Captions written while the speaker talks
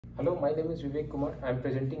Hello, my name is Vivek Kumar. I am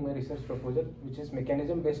presenting my research proposal, which is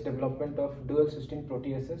mechanism-based development of dual cysteine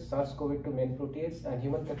proteases, SARS-CoV-2 main protease, and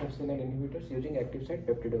human cathepsinol inhibitors using active site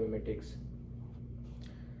peptidomimetics.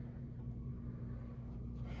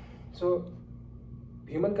 So,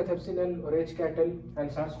 human cathepsinol or HCATL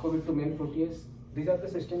and SARS-CoV-2 main protease, these are the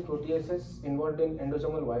cysteine proteases involved in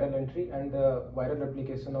endosomal viral entry and the viral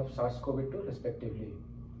replication of SARS-CoV-2 respectively.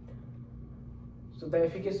 So the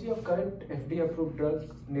efficacy of current FDA-approved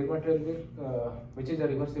drug nirmatrelvir, which is a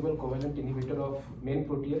reversible covalent inhibitor of main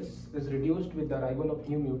protease, is reduced with the arrival of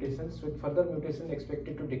new mutations, with further mutation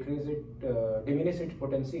expected to diminish its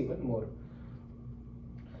potency even more.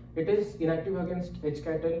 It is inactive against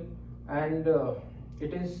HCATL and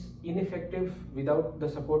it is ineffective without the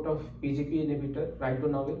support of PGP inhibitor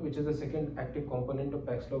ritonavir, which is the second active component of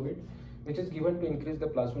Paxlovid, which is given to increase the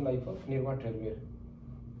plasma life of nirmatrelvir.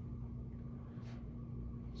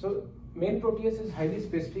 So, main protease is highly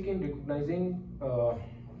specific in recognizing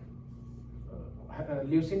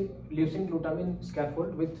leucine glutamine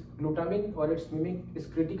scaffold, with glutamine or its mimic is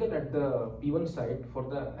critical at the P1 site for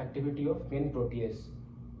the activity of main protease.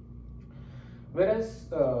 Whereas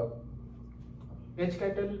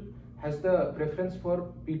HCATL has the preference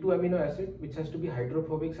for P2 amino acid, which has to be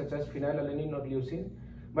hydrophobic, such as phenylalanine or leucine,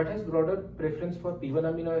 but has broader preference for P1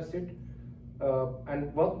 amino acid.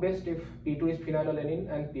 And work best if P2 is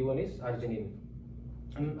phenylalanine and P1 is arginine.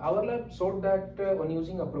 And our lab showed that on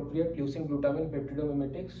using appropriate leucine glutamine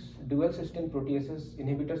peptidomimetics, dual cysteine proteases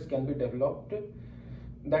inhibitors can be developed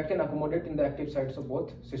that can accommodate in the active sites of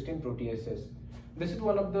both cysteine proteases. This is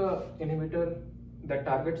one of the inhibitor that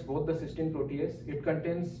targets both the cysteine protease. It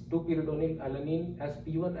contains 2-pyridonyl alanine as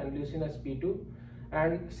P1 and leucine as P2,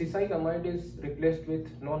 and cysyl amide is replaced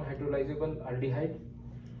with non-hydrolyzable aldehyde,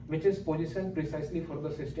 which is positioned precisely for the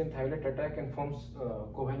cysteine thiolate attack and forms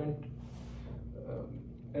covalent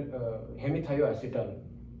hemithioacetal.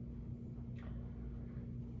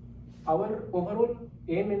 Our overall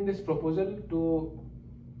aim in this proposal to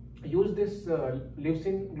use this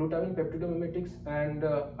leucine glutamine peptidomimetics and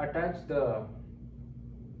attach the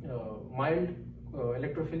mild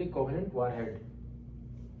electrophilic covalent warhead.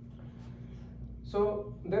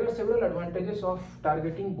 So there are several advantages of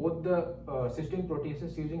targeting both the cysteine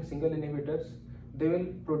proteases using single inhibitors. They will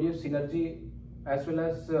produce synergy as well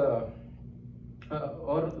as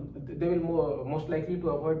or they will most likely to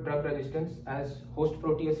avoid drug resistance, as host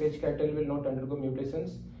protease HCATL will not undergo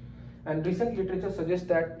mutations. And recent literature suggests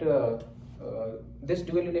that this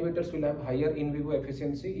dual inhibitors will have higher in vivo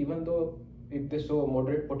efficiency, even though if they show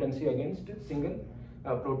moderate potency against single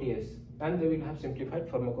protease, and they will have simplified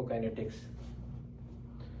pharmacokinetics.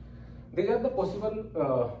 These are the possible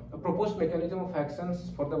proposed mechanism of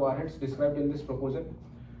actions for the warheads described in this proposal.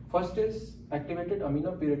 First is activated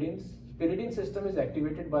aminopyridines. Pyridine system is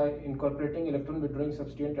activated by incorporating electron withdrawing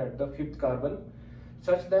substituent at the 5th carbon,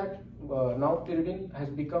 such that now pyridine has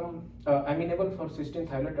become amenable for cysteine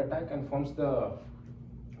thiolate attack and forms the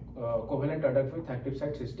covalent adduct with active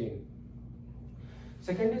site cysteine.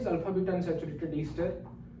 Second is alpha-beta unsaturated ester.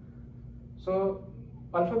 So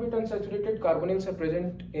alpha-beta unsaturated carbonyls are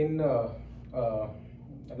present in a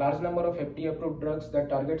large number of FDA-approved drugs that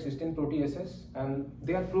target cysteine proteases, and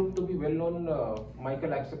they are proved to be well-known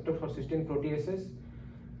Michael acceptor for cysteine proteases,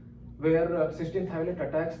 where cysteine thiolate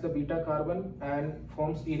attacks the beta carbon and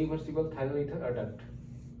forms irreversible thioether adduct.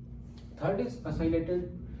 Third is acylated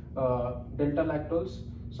delta lactose.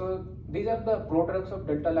 So these are the prodrugs of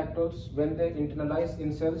delta lactose. When they internalize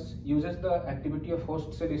in cells, uses the activity of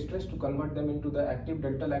host cell estrase to convert them into the active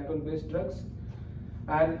delta lactose based drugs.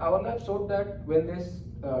 And our lab showed that when these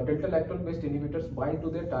delta lactose based inhibitors bind to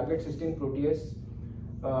their target cysteine protease,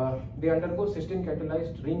 they undergo cysteine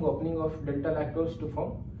catalyzed ring opening of delta lactose to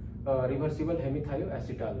form reversible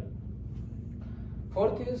hemithioacetal.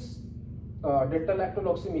 Fourth is delta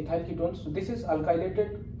lactoloxymethyl ketones. So this is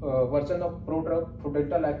alkylated version of prodrug for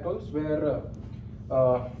delta lactose, where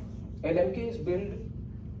LMK is built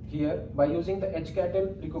here by using the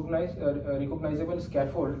HCATL recognizable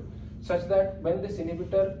scaffold, such that when this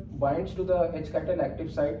inhibitor binds to the HCATL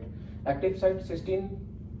active site cysteine,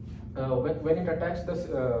 when it attacks the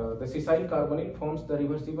cysyl carbonyl, forms the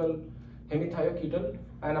reversible hemithioketal,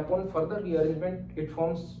 and upon further rearrangement it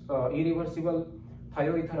forms irreversible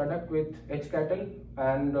thioether adduct with HCATL,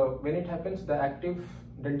 and when it happens, the active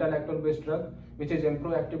delta lactose based drug, which is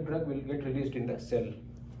M-proactive drug, will get released in the cell.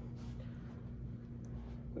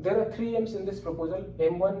 There are 3 aims in this proposal.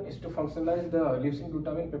 M1 is to functionalize the leucine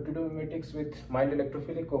glutamine peptidomimetics with mild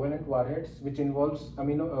electrophilic covalent warheads, which involves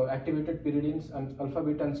activated pyridines and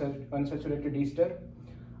alpha-beta unsaturated ester,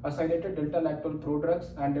 acylated delta lactol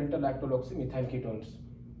prodrugs, and delta lactoloxymethyl ketones.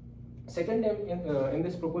 Second aim in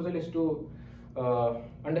this proposal is to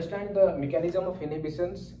understand the mechanism of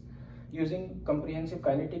inhibitions using comprehensive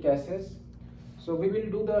kinetic assays. So we will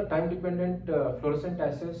do the time-dependent fluorescent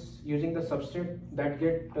assays using the substrate that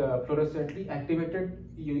get fluorescently activated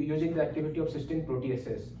using the activity of cysteine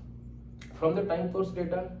proteases. From the time course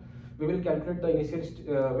data, we will calculate the initial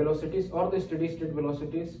velocities or the steady state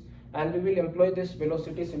velocities, and we will employ these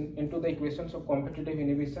velocities into the equations of competitive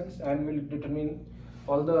inhibitions, and will determine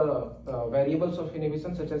all the variables of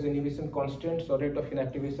inhibition such as inhibition constants or rate of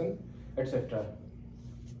inactivation, etc.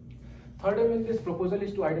 Third aim in this proposal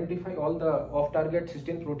is to identify all the off-target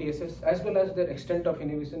cysteine proteases as well as their extent of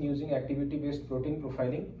inhibition using activity-based protein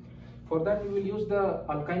profiling. For that, we will use the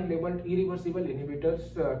alkyne labeled irreversible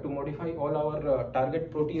inhibitors to modify all our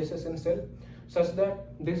target proteases in cell, such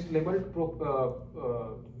that this labeled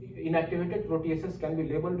inactivated proteases can be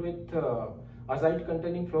labeled with azide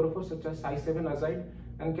containing fluorophores such as Cy7 azide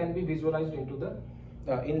and can be visualized into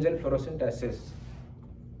the in-gel fluorescent assays.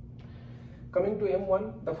 Coming to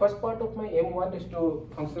M1, the first part of my M1 is to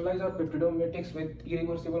functionalize our peptidomimetics with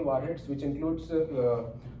irreversible warheads, which includes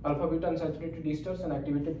alpha-beta unsaturated esters and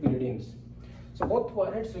activated pyridines. So both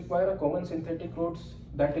warheads require a common synthetic routes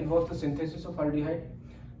that involves the synthesis of aldehyde,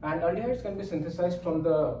 and aldehydes can be synthesized from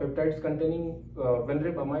the peptides containing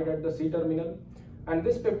venrib-amide at the C-terminal, and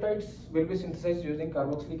these peptides will be synthesized using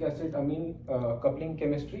carboxylic acid amine coupling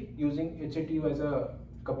chemistry using HATU as a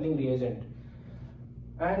coupling reagent.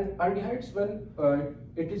 And aldehydes, when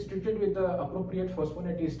it is treated with the appropriate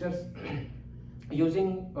phosphonate esters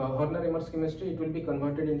using Horner-Emmers chemistry, it will be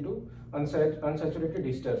converted into unsaturated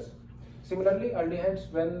esters. Similarly,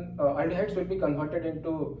 aldehydes will be converted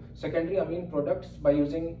into secondary amine products by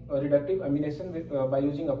using reductive amination by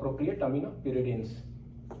using appropriate aminopyridines.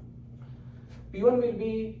 P1 will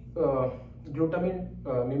be glutamine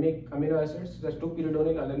mimic amino acids, that's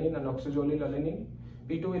 2-pyridonyl alanine and oxazolyl alanine.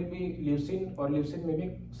 P2 will be leucine or leucine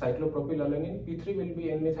mimic cyclopropylalanine. P3 will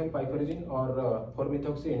be N-methylpiperazine or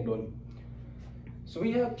 4-methoxyindole. So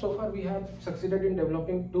so far we have succeeded in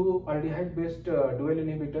developing two aldehyde-based dual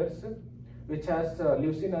inhibitors, which has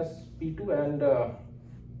leucine as P2 and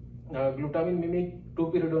glutamine mimic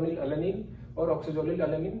 2-pyridonyl alanine or oxazolyl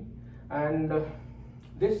alanine. And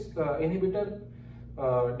this inhibitor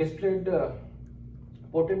displayed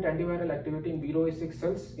potent antiviral activity in VROE6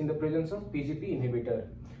 cells in the presence of PGP inhibitor.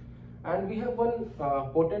 And we have one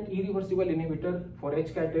potent irreversible inhibitor for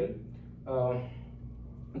H-cattle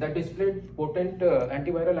that displayed potent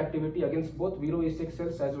antiviral activity against both VROE6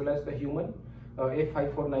 cells as well as the human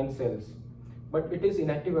F549 cells, but it is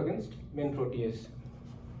inactive against main protease.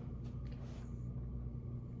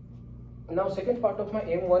 Now, second part of my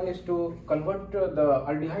M1 is to convert the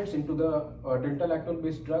aldehydes into the delta-lactol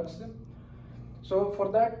based drugs. So for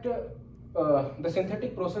that, the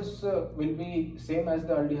synthetic process will be same as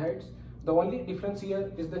the aldehydes. The only difference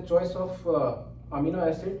here is the choice of amino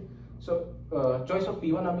acid. So choice of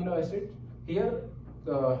P1 amino acid. Here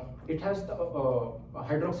it has the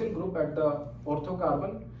hydroxyl group at the ortho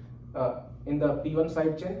carbon in the P1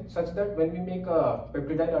 side chain, such that when we make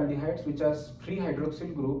peptidine aldehydes which has free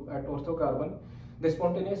hydroxyl group at ortho carbon, the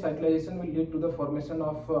spontaneous cyclization will lead to the formation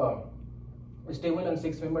of stable and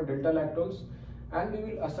 6-member delta lactols, and we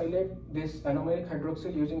will acylate this anomeric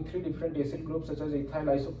hydroxyl using 3 different acyl groups such as ethyl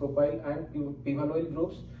isopropyl and pivaloyl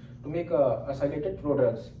groups to make acylated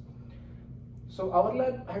prodrugs. So our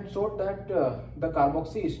lab had showed that the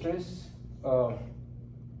carboxy esterase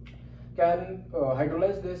can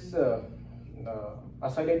hydrolyze this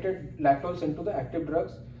acylated lactols into the active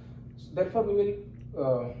drugs. So therefore, we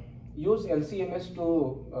will use LCMS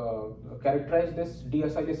to characterize this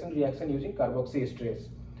deacylation reaction using carboxy esterase.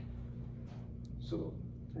 So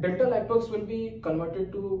delta lactols will be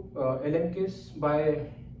converted to LMKs by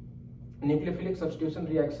nucleophilic substitution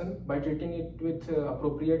reaction by treating it with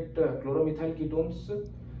appropriate chloromethyl ketones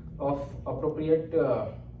of appropriate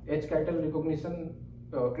H-cattle recognition,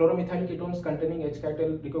 chloromethyl ketones containing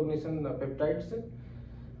H-cattle recognition peptides,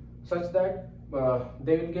 such that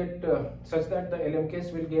they will get such that the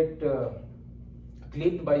LMKs will get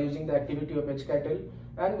cleaved by using the activity of H-cattle,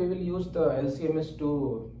 and we will use the LCMS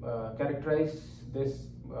to characterize this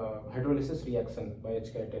hydrolysis reaction by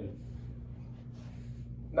H-cattle.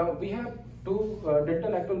 Now we have two delta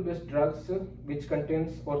lactol based drugs which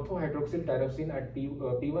contains orthohydroxyl tyrosine at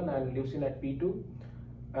P1 and leucine at P2,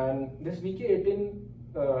 and this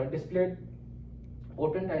VK18 displayed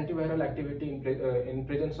potent antiviral activity in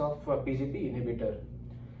presence of PGP inhibitor,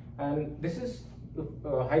 and this is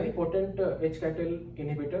highly potent H-cattle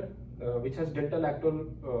inhibitor which has delta lactol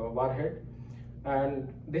warhead,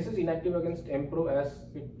 and this is inactive against MPRO as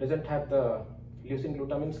it doesn't have the leucine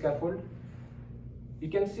glutamine scaffold. You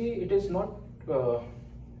can see it is not,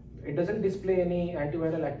 it doesn't display any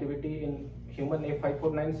antiviral activity in human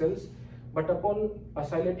A549 cells, but upon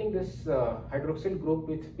acylating this hydroxyl group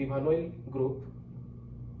with bivaloyl group,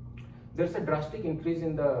 there's a drastic increase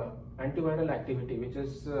in the antiviral activity, which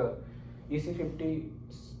is EC50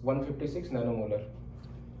 156 nanomolar.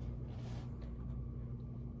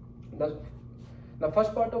 The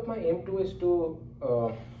first part of my aim 2 is to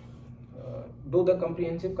do the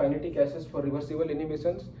comprehensive kinetic assays for reversible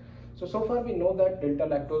inhibitions. So far we know that delta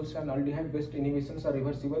lactose and aldehyde based inhibitions are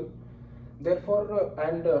reversible. Therefore,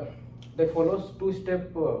 there follows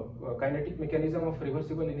two-step kinetic mechanism of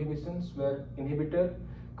reversible inhibitions, where inhibitor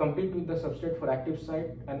compete with the substrate for active site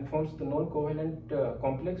and forms the non-covalent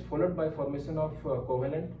complex, followed by formation of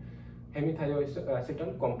covalent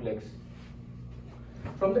hemithioacetal complex.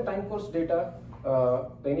 From the time course data,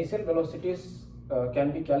 the initial velocities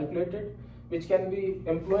can be calculated, which can be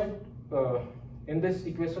employed in this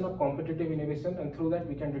equation of competitive inhibition, and through that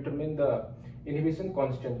we can determine the inhibition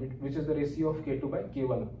constant, which is the ratio of K2 by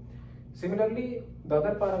K1. Similarly, the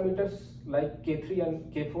other parameters like K3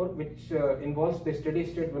 and K4, which involves the steady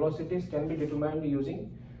state velocities, can be determined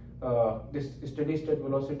using this steady state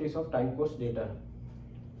velocities of time course data.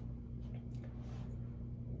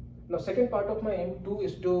 Now, second part of my aim 2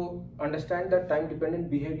 is to understand the time dependent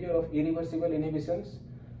behavior of irreversible inhibitions.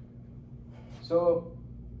 So,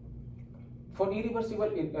 for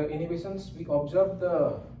irreversible inhibitions, we observe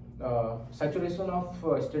the saturation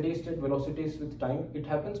of steady state velocities with time. It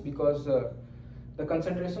happens because the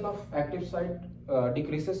concentration of active site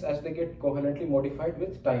decreases as they get covalently modified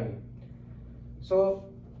with time. So,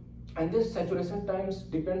 and this saturation times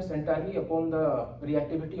depends entirely upon the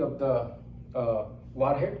reactivity of the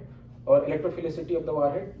warhead or electrophilicity of the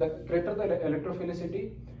warhead. The greater the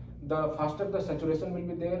electrophilicity, the faster the saturation will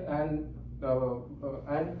be there, and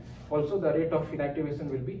also the rate of inactivation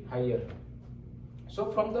will be higher. So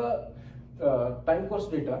from the time course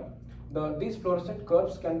data, these fluorescent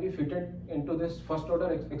curves can be fitted into this first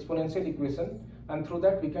order exponential equation, and through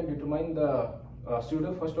that we can determine the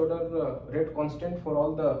pseudo first order rate constant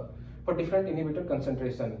for different inhibitor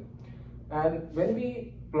concentration. And when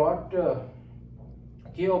we plot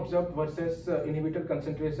K observed versus inhibitor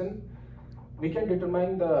concentration, we can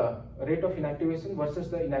determine the rate of inactivation versus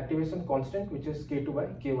the inactivation constant, which is K2 by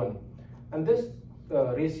K1. And this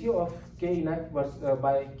ratio of K inact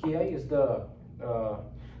by Ki is the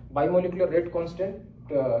bimolecular rate constant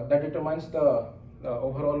that determines the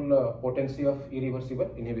overall potency of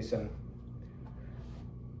irreversible inhibition.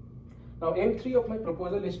 Now, aim 3 of my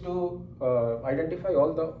proposal is to identify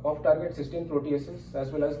all the off-target cysteine proteases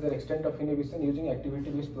as well as their extent of inhibition using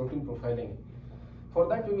activity-based protein profiling. For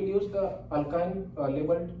that, we will use the alkyne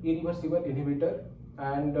labeled irreversible inhibitor,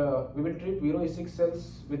 and we will treat Viro-E6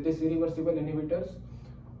 cells with these irreversible inhibitors.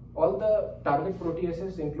 All the target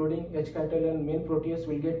proteases, including H-cycle and main protease,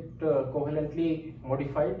 will get covalently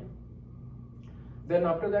modified. Then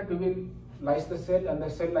after that, we will lyse the cell, and the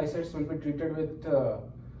cell lysates will be treated with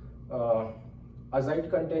azide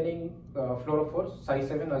containing fluorophore,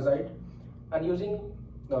 Cy7 azide, and using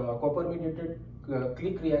copper mediated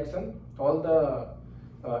click reaction, all the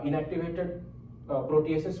inactivated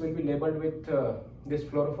proteases will be labeled with this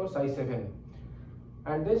fluorophore Cy7,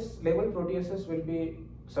 and this labeled proteases will be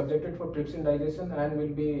subjected for trypsin digestion and will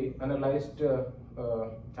be analyzed,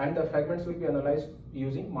 and the fragments will be analyzed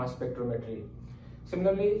using mass spectrometry.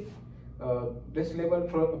 Similarly, this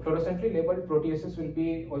fluorescently labeled proteases will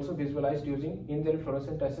be also visualized using in-gel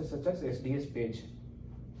fluorescent assays such as SDS page.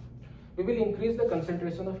 We will increase the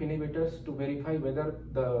concentration of inhibitors to verify whether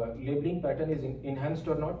the labeling pattern is enhanced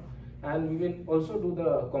or not, and we will also do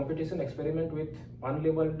the competition experiment with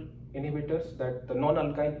unlabeled inhibitors, that the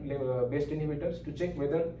non-alkyne based inhibitors, to check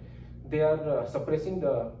whether they are suppressing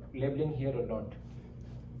the labeling here or not.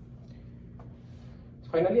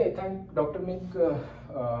 Finally, I thank Dr. Mink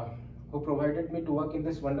who provided me to work in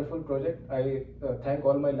this wonderful project. I thank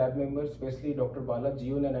all my lab members, especially Dr. Bala,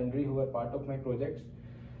 Jiyun and Andre, who were part of my projects.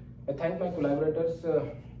 I thank my collaborators,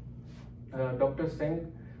 Dr.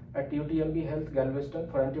 Singh at UTMB Health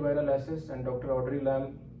Galveston for antiviral assays, and Dr. Audrey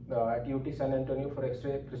Lam at UT San Antonio for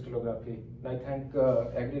X-ray crystallography. And I thank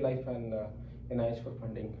AgriLife and NIH for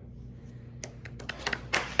funding.